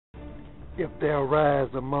If there arise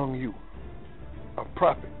among you a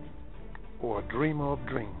prophet or a dreamer of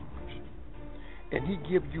dreams, and he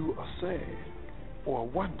give you a sign or a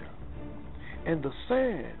wonder, and the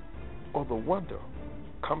sign or the wonder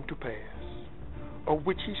come to pass, of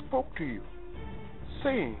which he spoke to you,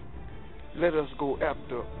 saying, let us go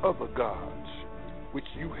after other gods, which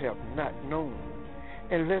you have not known,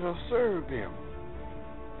 and let us serve them.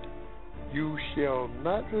 You shall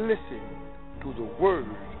not listen to the words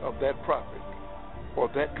of that prophet or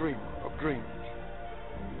that dreamer of dreams,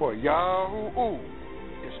 for Yahuwah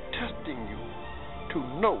is testing you to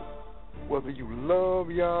know whether you love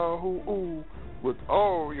Yahuwah with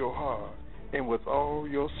all your heart and with all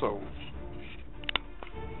your soul.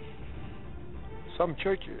 Some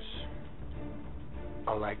churches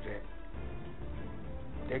are like that.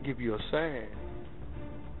 They'll give you a sign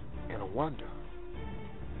and a wonder.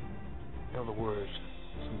 In other words,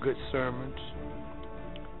 some good sermons,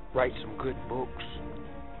 write some good books,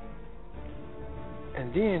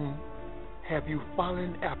 and then have you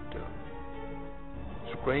following after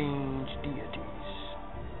strange deities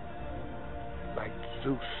like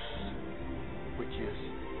Zeus, which is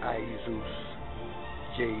Isus,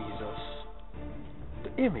 Jesus,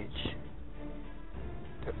 the image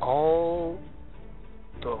that all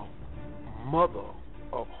the mother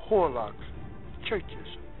of Horlock's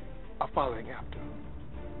churches are following after.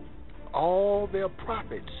 All their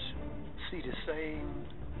prophets see the same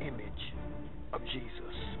image of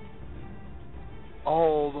Jesus.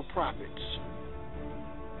 All the prophets,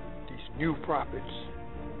 these new prophets,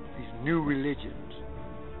 these new religions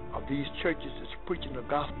of these churches that's preaching the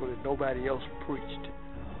gospel that nobody else preached,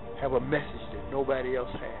 have a message that nobody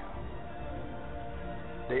else has.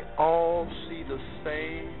 They all see the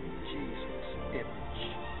same Jesus image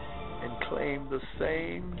and claim the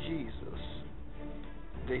same Jesus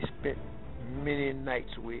they spent many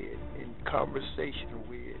nights with, in conversation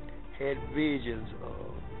with, had visions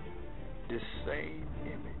of. This same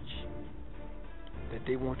image that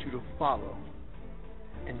they want you to follow.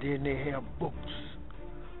 And then they have books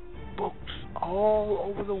all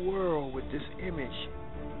over the world with this image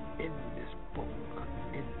in this book,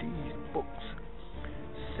 in these books,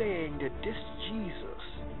 saying that this Jesus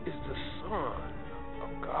is the Son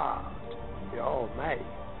of God, the Almighty,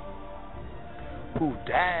 who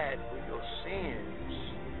died for your sins.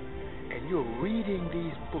 And you're reading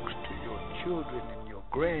these books to your children and your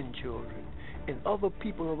grandchildren and other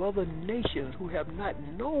people of other nations who have not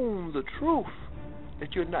known the truth,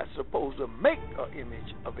 that you're not supposed to make an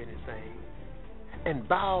image of anything and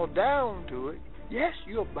bow down to it. Yes,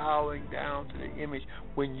 you're bowing down to the image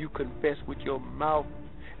when you confess with your mouth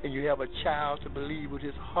and you have a child to believe with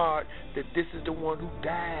his heart that this is the one who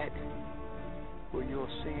died for your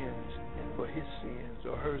sins and for his sins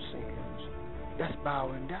or her sins. That's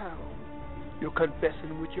bowing down. You're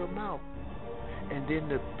confessing with your mouth. And then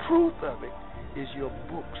the proof of it is your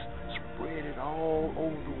books spread it all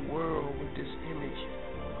over the world with this image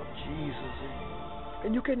of Jesus in it.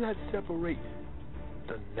 And you cannot separate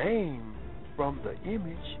the name from the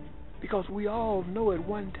image, because we all know at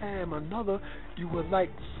one time or another we were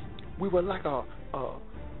like a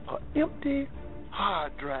empty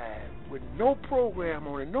hard drive with no program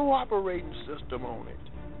on it, no operating system on it.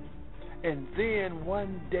 And then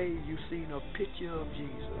one day you seen a picture of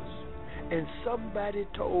Jesus, and somebody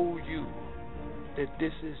told you that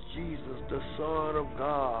this is Jesus, the Son of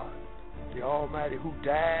God, the Almighty, who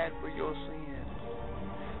died for your sins.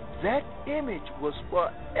 That image was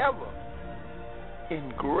forever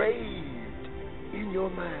engraved in your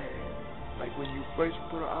mind, like when you first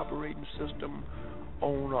put an operating system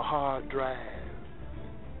on a hard drive.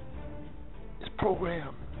 It's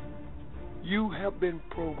programmed. You have been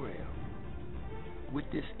programmed with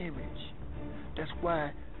this image. That's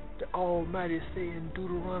why the Almighty say in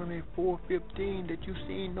Deuteronomy 4:15 that you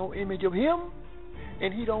see no image of him,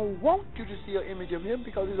 and he don't want you to see an image of him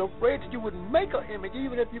because he's afraid that you would make an image.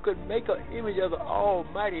 Even if you could make an image of the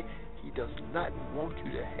Almighty, he does not want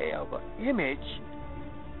you to have an image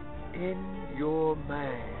in your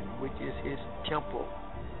mind, which is his temple.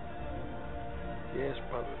 Yes,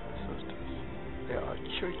 brothers and sisters, there are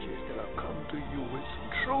churches that have come to you with some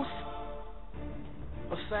truth,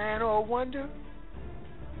 a sign or a wonder.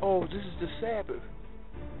 Oh, this is the Sabbath,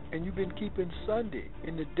 and you've been keeping Sunday,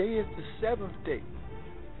 and the day is the seventh day.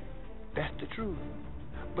 That's the truth.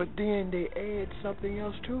 But then they add something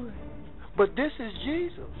else to it. But this is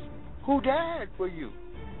Jesus who died for you.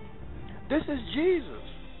 This is Jesus,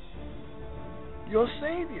 your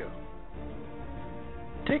Savior.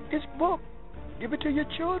 Take this book, give it to your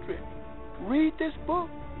children. Read this book.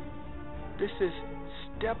 This is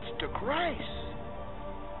Steps to Christ.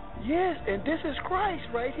 Yes, and this is Christ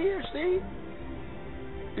right here, see?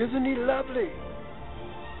 Isn't he lovely?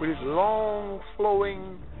 With his long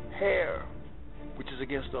flowing hair, which is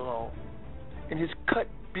against the law, and his cut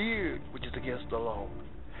beard, which is against the law.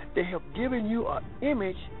 They have given you an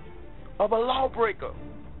image of a lawbreaker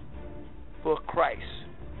for Christ.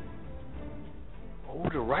 Oh,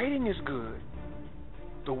 the writing is good.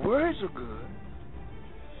 The words are good.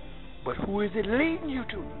 But who is it leading you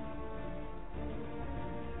to?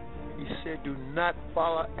 He said, do not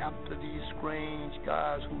follow after these strange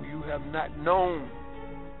gods who you have not known.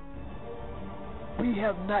 We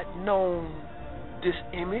have not known this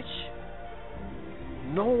image.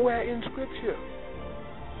 Nowhere in Scripture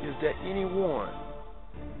is there anyone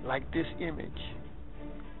like this image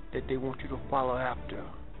that they want you to follow after,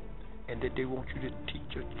 and that they want you to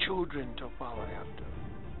teach your children to follow after.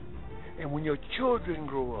 And when your children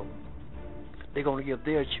grow up, they're going to give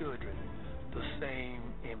their children the same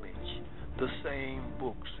image, the same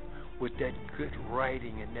books, with that good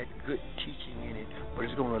writing and that good teaching in it, but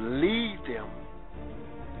it's going to lead them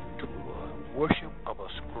to worship of a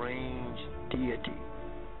strange deity,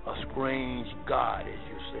 a strange God, as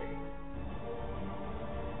you say.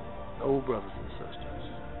 No, brothers and sisters,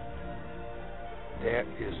 there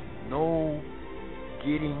is no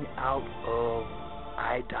getting out of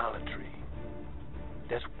idolatry.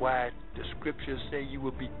 That's why the scriptures say you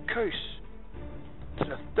will be cursed to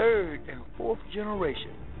the third and fourth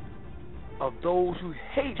generation of those who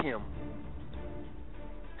hate him,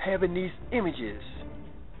 having these images,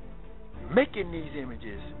 making these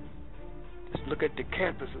images. Just look at the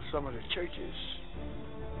campus of some of the churches.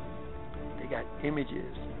 They got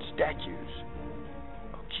images and statues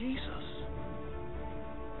of Jesus.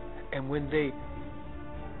 And when they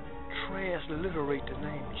transliterate the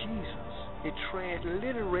name Jesus, it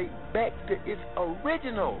transliterates back to its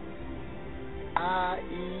original,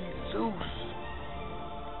 i.e. Zeus.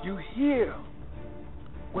 You hear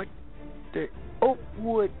what the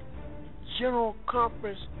Oakwood General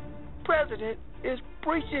Conference president is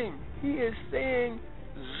preaching. He is saying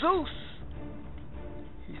Zeus.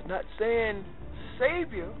 He's not saying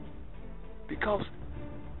Savior, because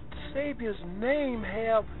Savior's name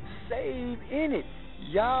have save in it.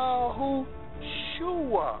 Yahushua.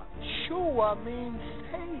 Shua means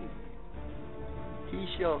save. He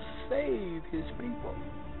shall save his people.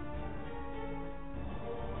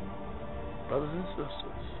 Brothers and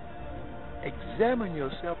sisters, examine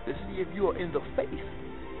yourself to see if you are in the faith.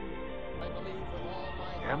 I believe with all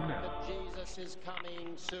my heart that Jesus is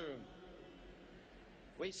coming soon.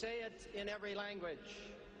 We say it in every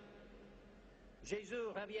language.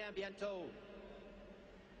 Jésus revient bientôt.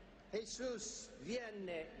 Jesús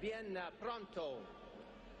viene pronto.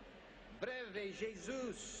 Breve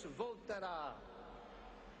Jesús volterá.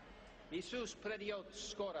 Jesús prediot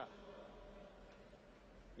skora.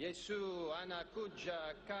 Jesu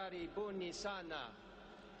anakuja karibuni sana.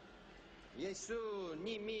 Jesu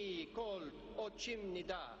nimi kol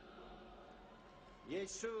ochimnida.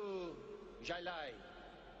 Jesu jalai.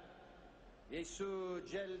 Jesu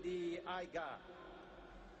jeldi aiga.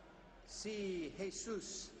 Si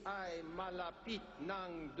Jesus ay malapit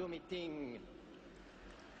ng dumiting,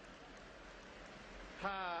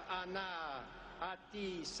 ha ana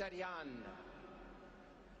ati serian,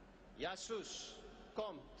 Jesus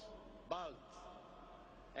kommt bald,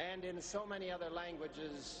 and in so many other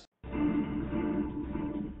languages.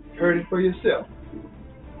 Heard it for yourself.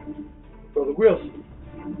 Brother Wilson,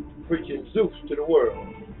 preaching Zeus to the world,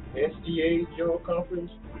 SDA General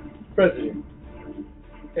Conference President.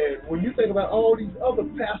 And when you think about all these other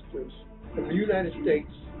pastors from the United States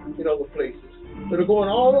and other places that are going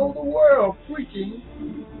all over the world preaching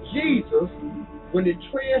Jesus, when they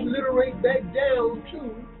transliterate back down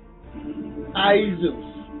to Isus.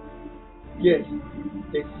 Yes,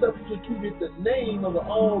 they substituted the name of the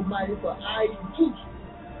Almighty for Isus.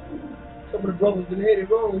 Some of the brothers that had it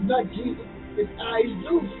wrong. It's not Jesus, it's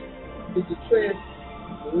Isus. It's the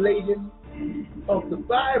translating of the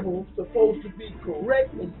Bible supposed to be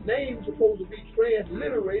correct, and names supposed to be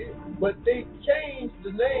transliterated, but they changed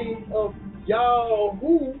the name of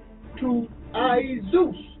Yahoo to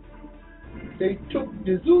Isus. They took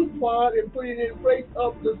the Zeus part and put it in place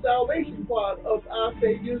of the salvation part of our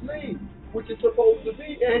Savior's name, which is supposed to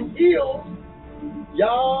be and is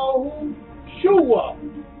Yahushua.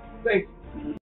 Thank you.